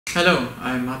Hello,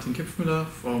 I'm Martin Kipfmüller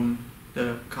from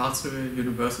the Karlsruhe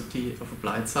University of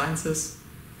Applied Sciences,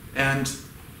 and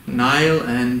Niall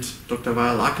and Dr.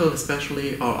 Weil-Ackel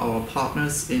especially are our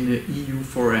partners in the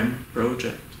EU4M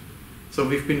project. So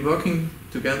we've been working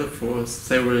together for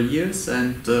several years,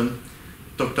 and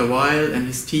Dr. Weil and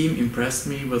his team impressed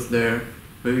me with their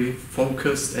very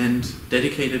focused and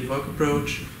dedicated work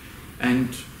approach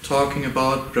and talking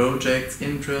about projects,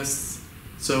 interests.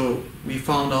 So we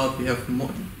found out we have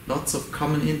lots of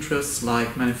common interests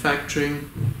like manufacturing,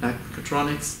 like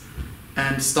mechatronics,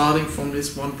 and starting from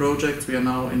this one project, we are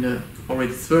now in the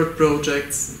already third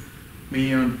projects.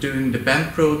 We are doing the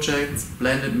BAM project,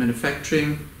 blended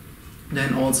manufacturing,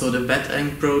 then also the wet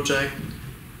ink project,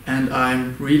 and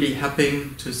I'm really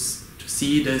happy to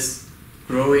see this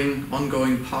growing,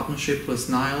 ongoing partnership with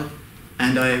Niall,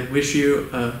 and I wish you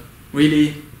a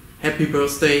really happy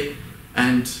birthday,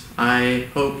 and I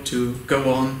hope to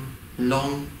go on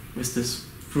long with this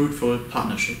fruitful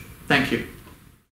partnership. Thank you.